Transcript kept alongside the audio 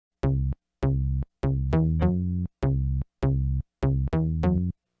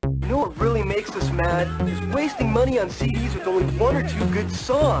makes us mad is wasting money on CDs with only one or two good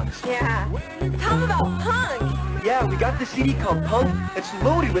songs. Yeah. Tell them about punk. Yeah, we got the CD called Punk. It's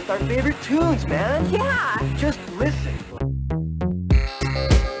loaded with our favorite tunes, man. Yeah. Just listen.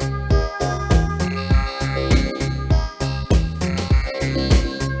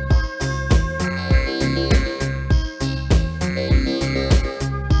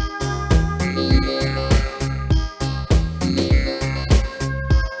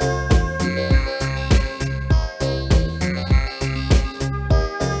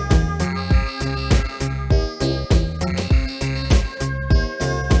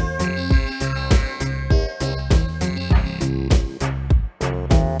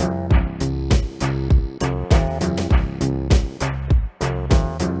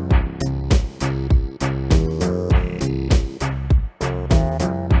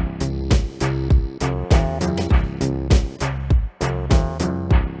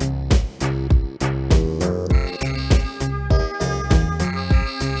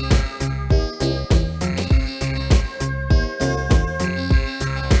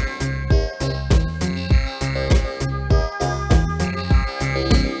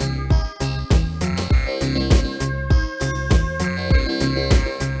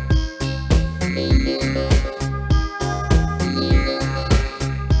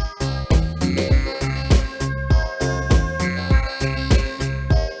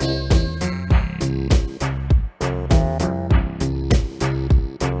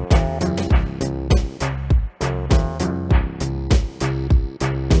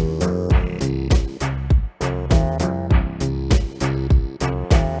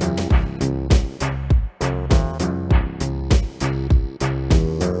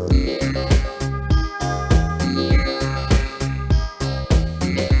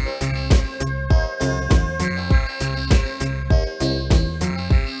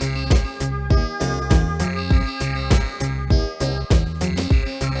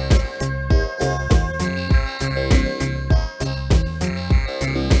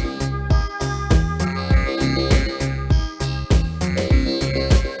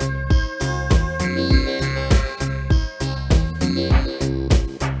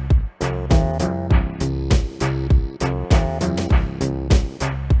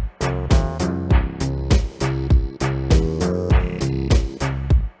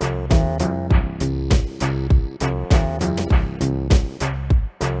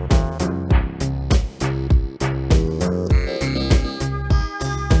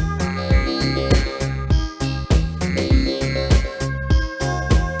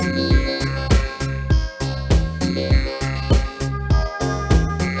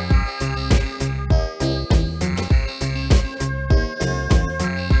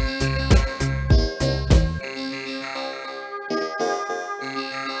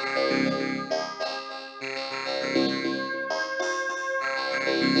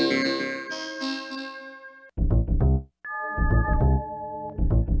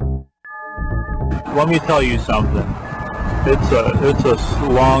 Let me tell you something. It's a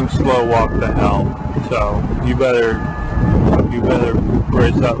long, slow walk to hell. So you better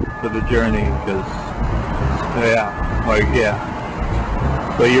brace up for the journey, because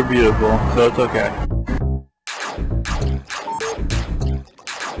but you're beautiful, so it's okay.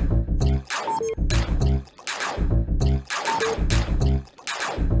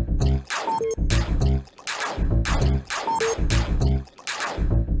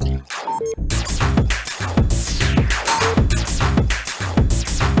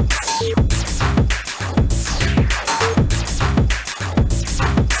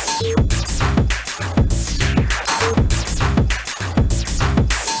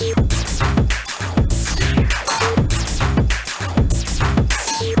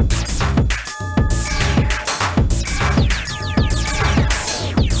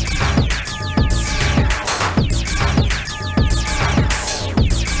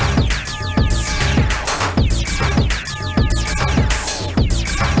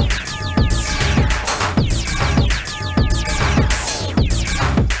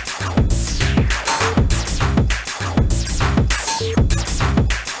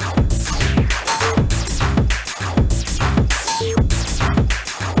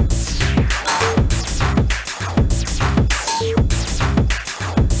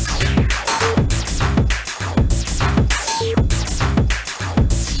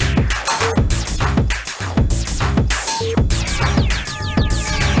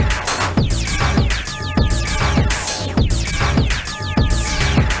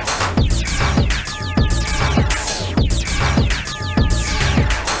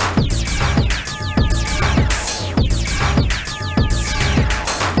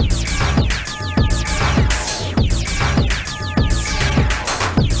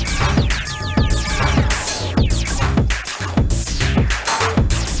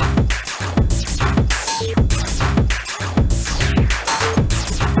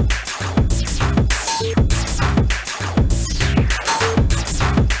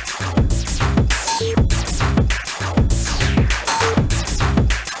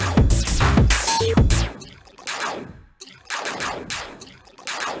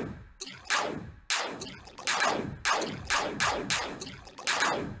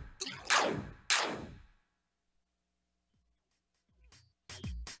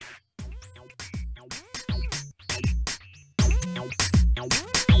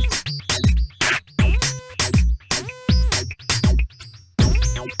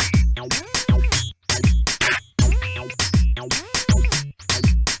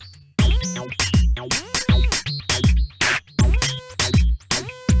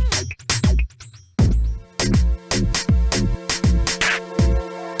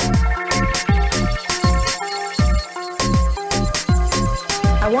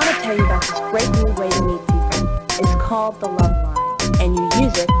 I want to tell you about this great new way to meet people. It's called the love line, and you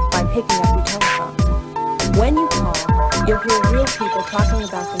use it by picking up your telephone. When you call, you'll hear real people talking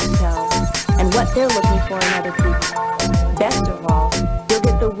about themselves and what they're looking for in other people. Best of all, you'll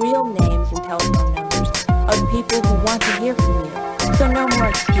get the real names and telephone numbers of people who want to hear from you. So no more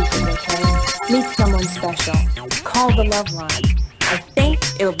excuses, okay? Meet someone special. Call the love line. I think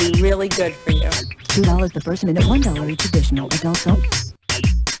it'll be really good for you. $2 per person and at $1 each additional. Adults only.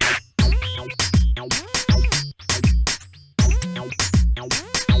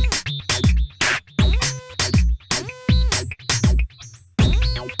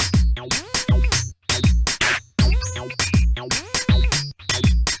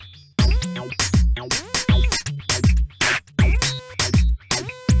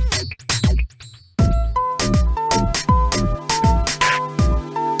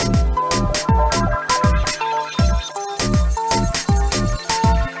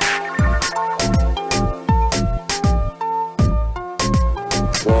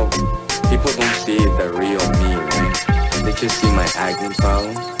 Well, people don't see the real me, right? They just see my acne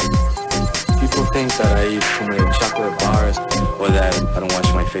problems. People think that I eat too many chocolate bars or that I don't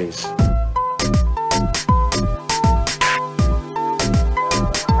wash my face.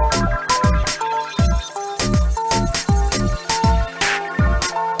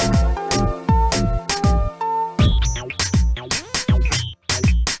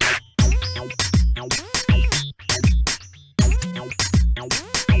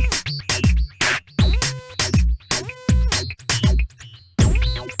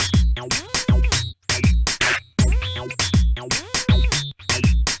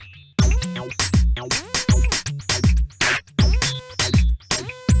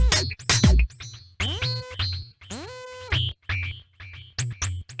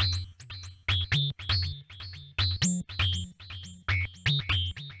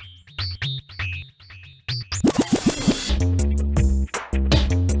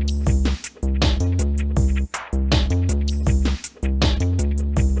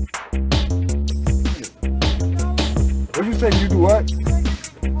 What you say? You do what?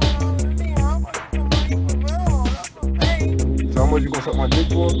 So how much you gonna suck my dick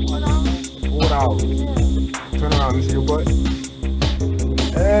for? $4. Turn around and see your butt.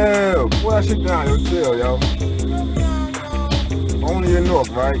 Ew, pull that shit down, yo, chill, yo. Only in North,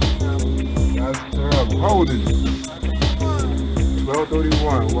 right? That's terrible. How old is you?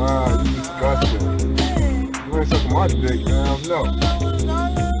 12:31. Wow, you disgusting. You ain't sucking my dick, man. No.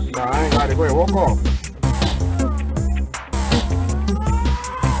 Nah, I ain't got it. Go ahead, walk off.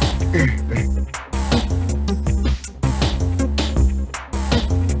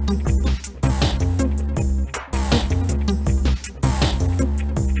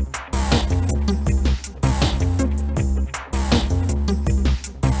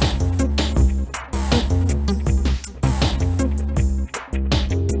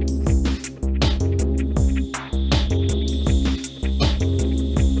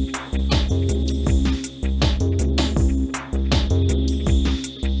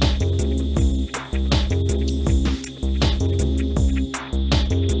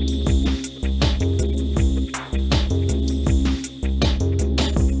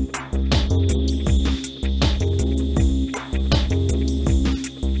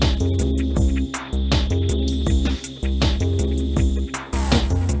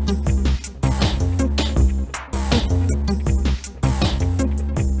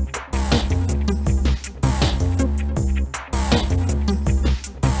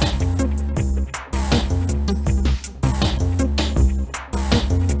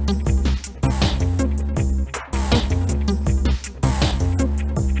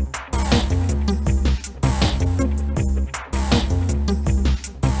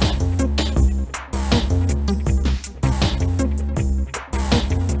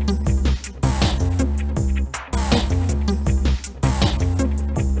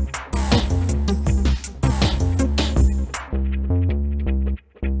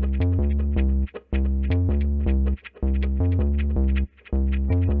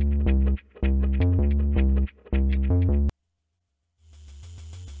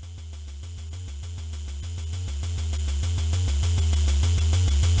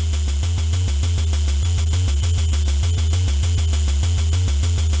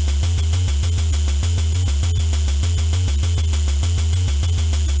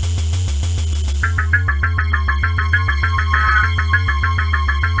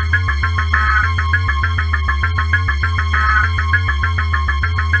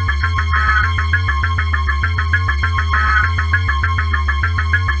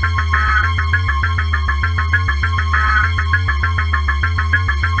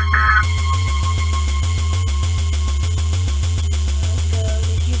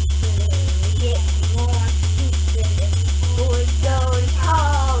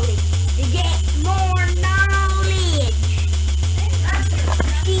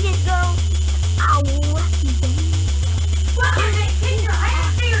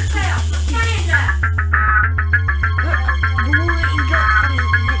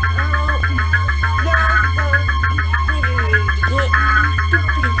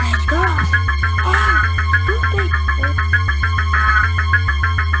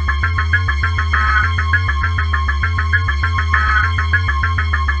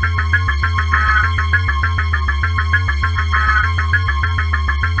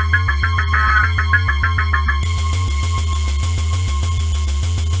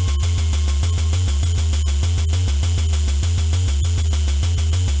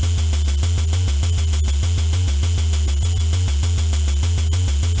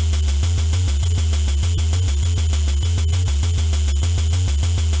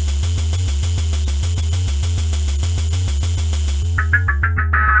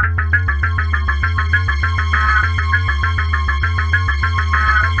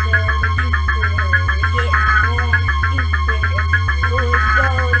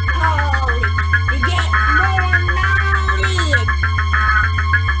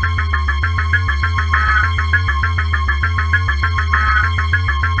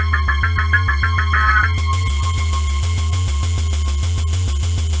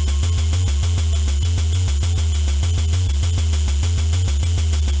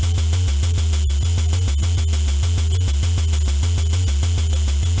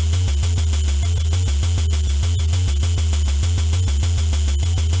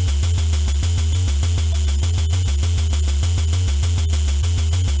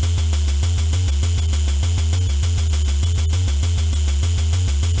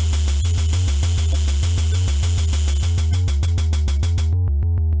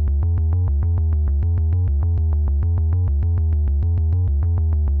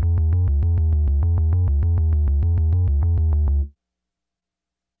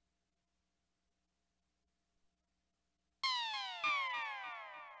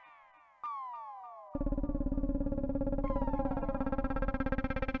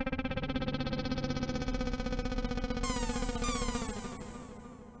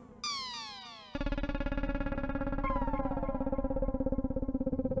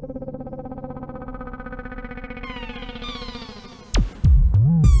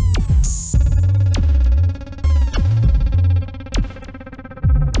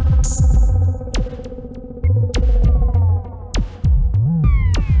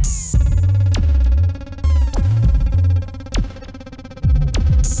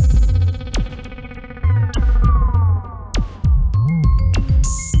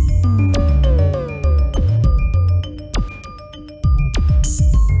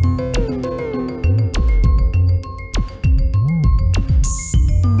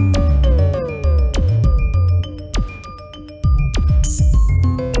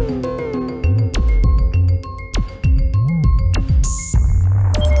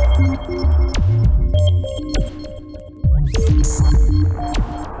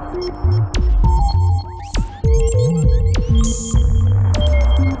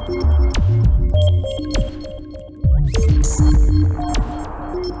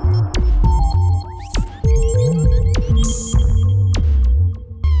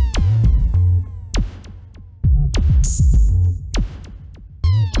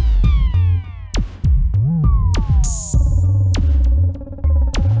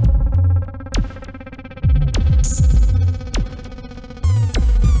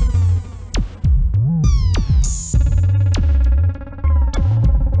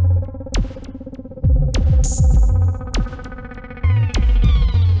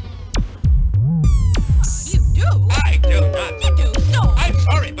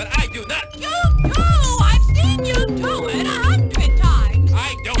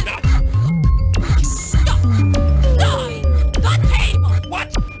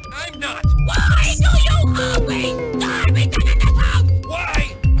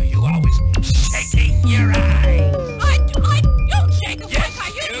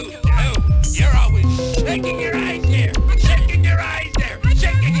 shaking your eyes here. Shaking your eyes there.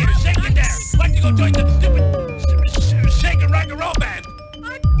 Shaking here, shaking there. Why don't you go join the stupid shake and rock and roll band?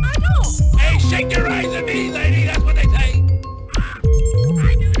 I know. Hey, shake your eyes at me, lady. That's what they say.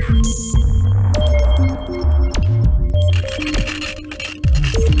 I do not.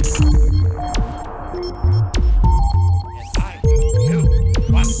 Yes, I do. You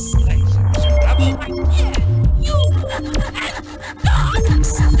want to play some trouble? Yeah, you.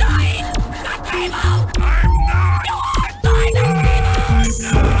 Dying the table. I'm not. You're dying the table. I'm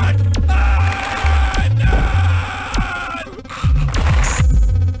not. I'm not.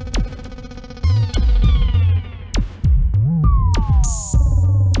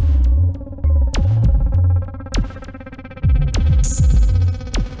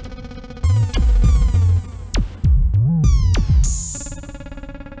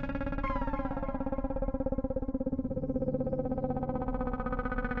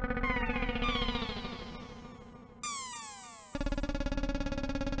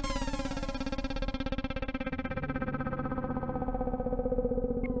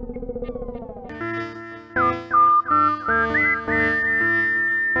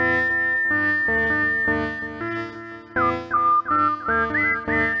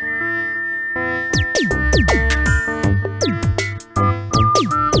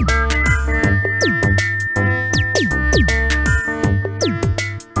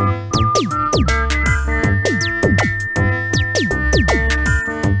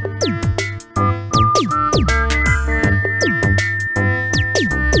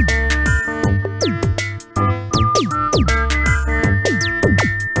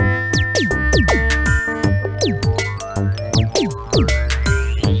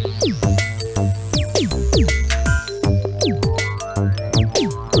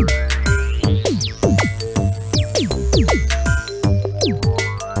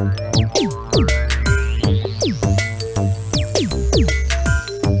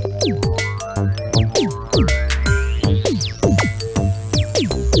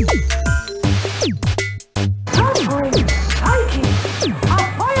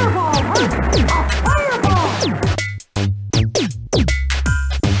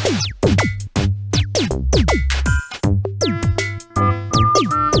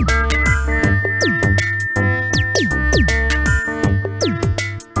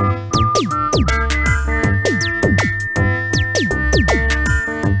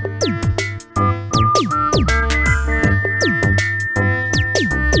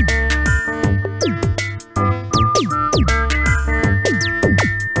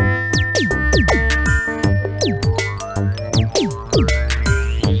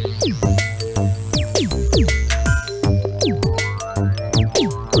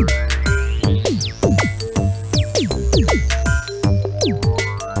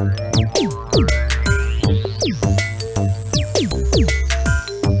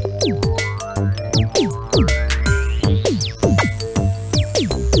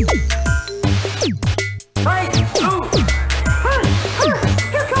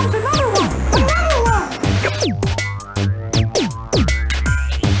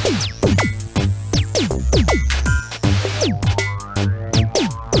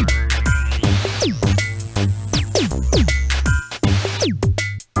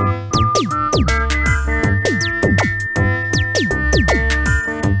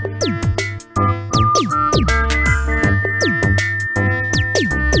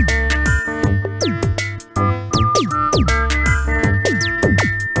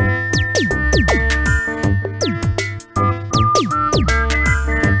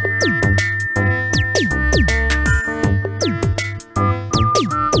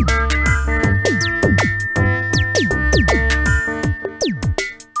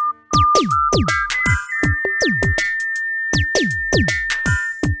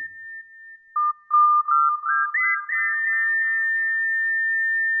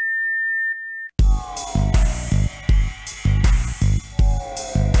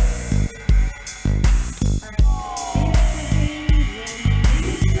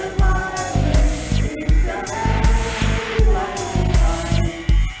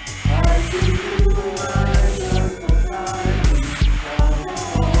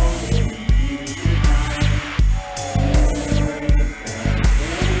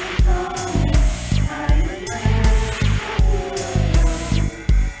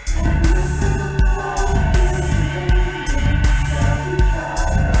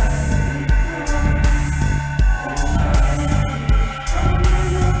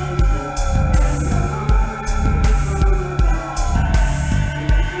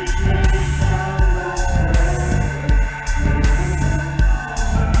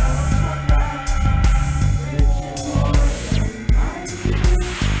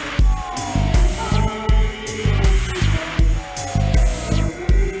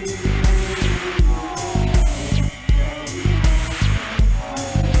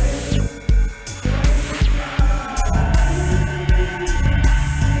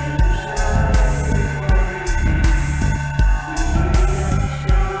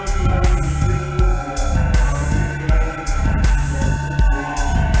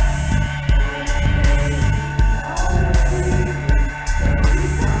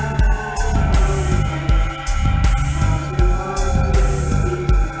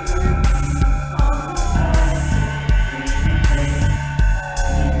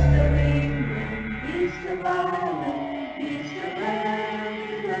 silent.